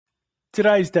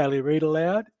Today's Daily Read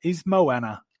Aloud is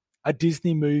Moana, a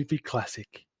Disney movie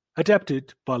classic,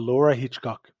 adapted by Laura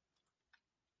Hitchcock.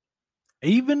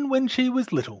 Even when she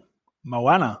was little,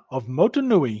 Moana of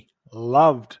Motunui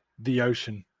loved the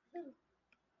ocean.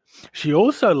 She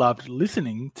also loved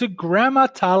listening to Grandma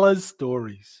Tala's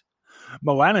stories.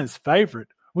 Moana's favourite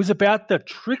was about the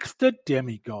trickster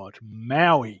demigod,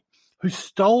 Maui, who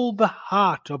stole the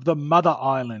heart of the mother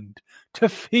island, Te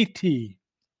Fiti.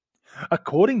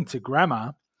 According to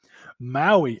Grandma,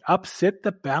 Maui upset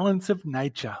the balance of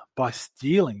nature by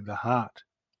stealing the heart.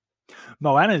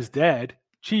 Moana's dad,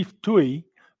 Chief Tui,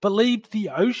 believed the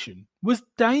ocean was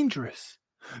dangerous.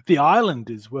 The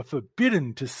islanders were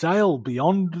forbidden to sail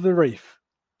beyond the reef.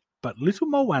 But little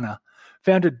Moana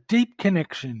found a deep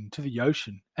connection to the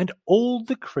ocean and all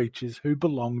the creatures who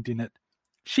belonged in it.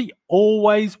 She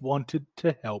always wanted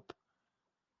to help.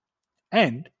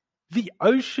 And the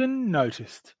ocean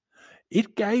noticed.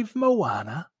 It gave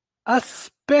Moana a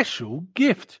special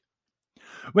gift.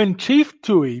 When Chief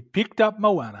Tui picked up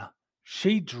Moana,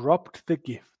 she dropped the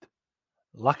gift.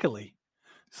 Luckily,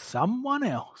 someone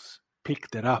else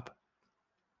picked it up.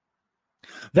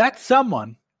 That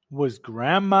someone was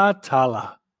Grandma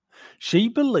Tala. She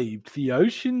believed the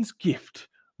ocean's gift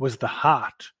was the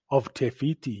heart of Te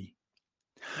Fiti.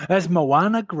 As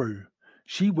Moana grew,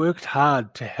 she worked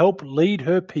hard to help lead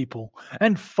her people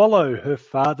and follow her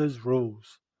father's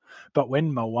rules. But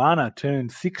when Moana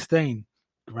turned 16,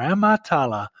 Grandma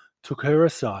Tala took her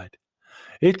aside.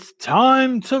 "It's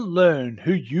time to learn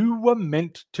who you were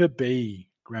meant to be,"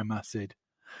 Grandma said.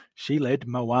 She led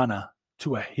Moana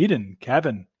to a hidden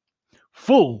cabin,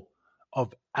 full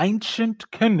of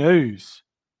ancient canoes.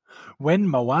 When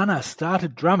Moana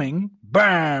started drumming,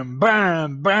 bam,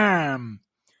 bam, bam,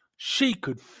 she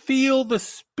could feel the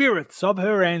spirits of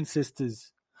her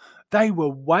ancestors. They were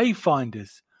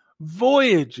wayfinders,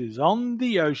 voyagers on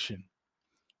the ocean.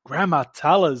 Grandma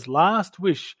Tala's last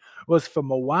wish was for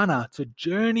Moana to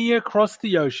journey across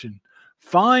the ocean,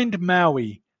 find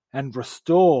Maui, and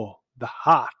restore the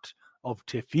heart of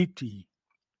Te Fiti.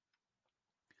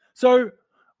 So,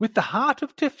 with the heart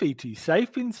of Te Fiti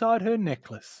safe inside her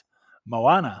necklace,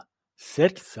 Moana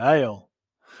set sail.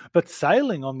 But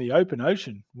sailing on the open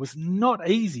ocean was not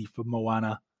easy for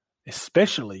Moana,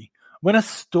 especially when a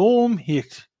storm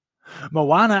hit.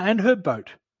 Moana and her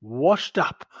boat washed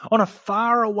up on a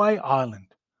faraway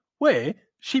island, where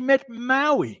she met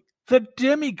Maui, the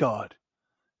demigod.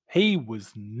 He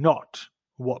was not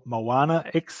what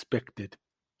Moana expected.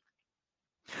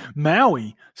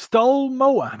 Maui stole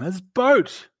Moana's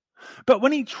boat, but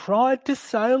when he tried to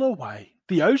sail away,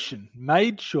 the ocean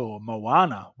made sure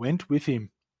Moana went with him.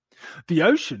 The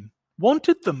ocean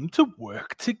wanted them to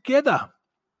work together.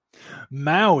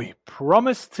 Maui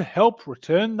promised to help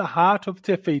return the heart of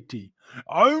Te Fiti,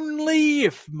 only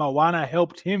if Moana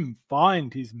helped him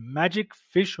find his magic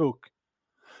fishhook.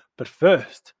 But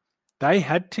first, they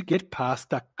had to get past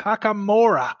the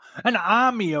Kakamora, an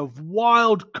army of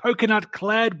wild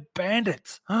coconut-clad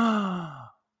bandits.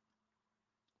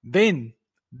 Then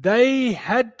they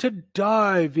had to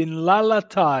dive in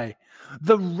Lalatai,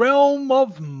 the realm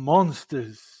of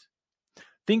monsters.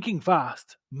 Thinking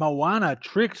fast, Moana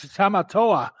tricked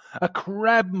Tamatoa, a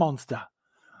crab monster.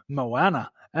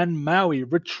 Moana and Maui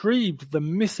retrieved the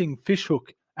missing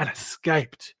fishhook and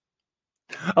escaped.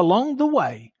 Along the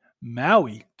way,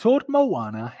 Maui taught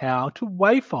Moana how to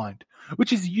wayfind,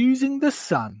 which is using the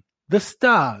sun, the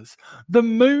stars, the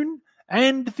moon,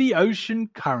 and the ocean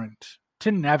current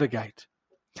to navigate.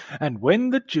 And when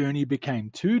the journey became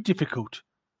too difficult,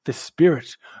 the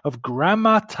spirit of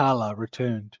Grandma Tala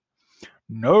returned.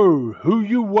 "Know who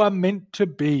you are meant to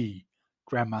be,"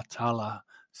 Grandma Tala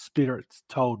spirits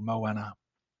told Moana.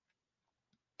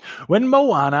 When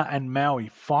Moana and Maui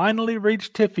finally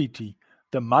reached Te Fiti,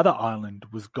 the mother island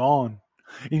was gone.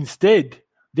 Instead,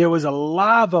 there was a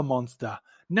lava monster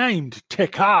named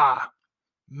Tekā.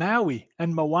 Maui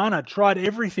and Moana tried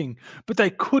everything, but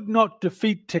they could not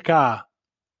defeat Tekā.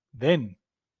 Then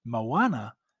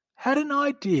Moana had an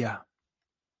idea.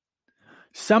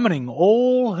 Summoning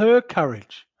all her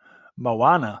courage,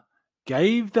 Moana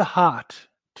gave the heart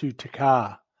to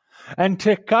Tekā, and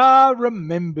Tekā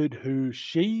remembered who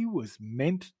she was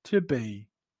meant to be.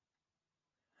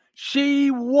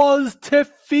 She was Te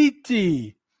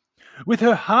Fiti. With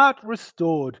her heart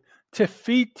restored, Te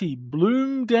Fiti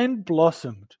bloomed and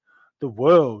blossomed. The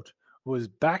world was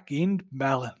back in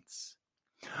balance.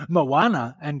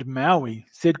 Moana and Maui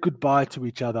said goodbye to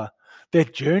each other. Their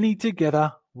journey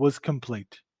together was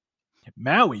complete.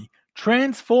 Maui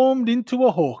transformed into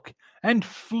a hawk and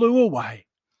flew away.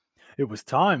 It was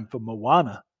time for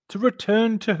Moana to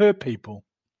return to her people.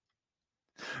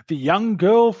 The young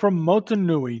girl from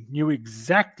Motunui knew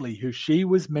exactly who she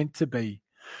was meant to be.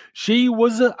 She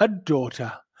was a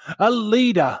daughter, a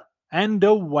leader, and a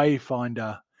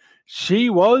wayfinder. She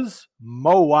was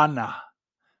Moana.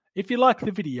 If you like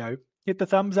the video, hit the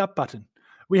thumbs up button.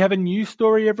 We have a new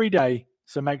story every day,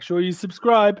 so make sure you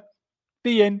subscribe.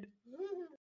 The end.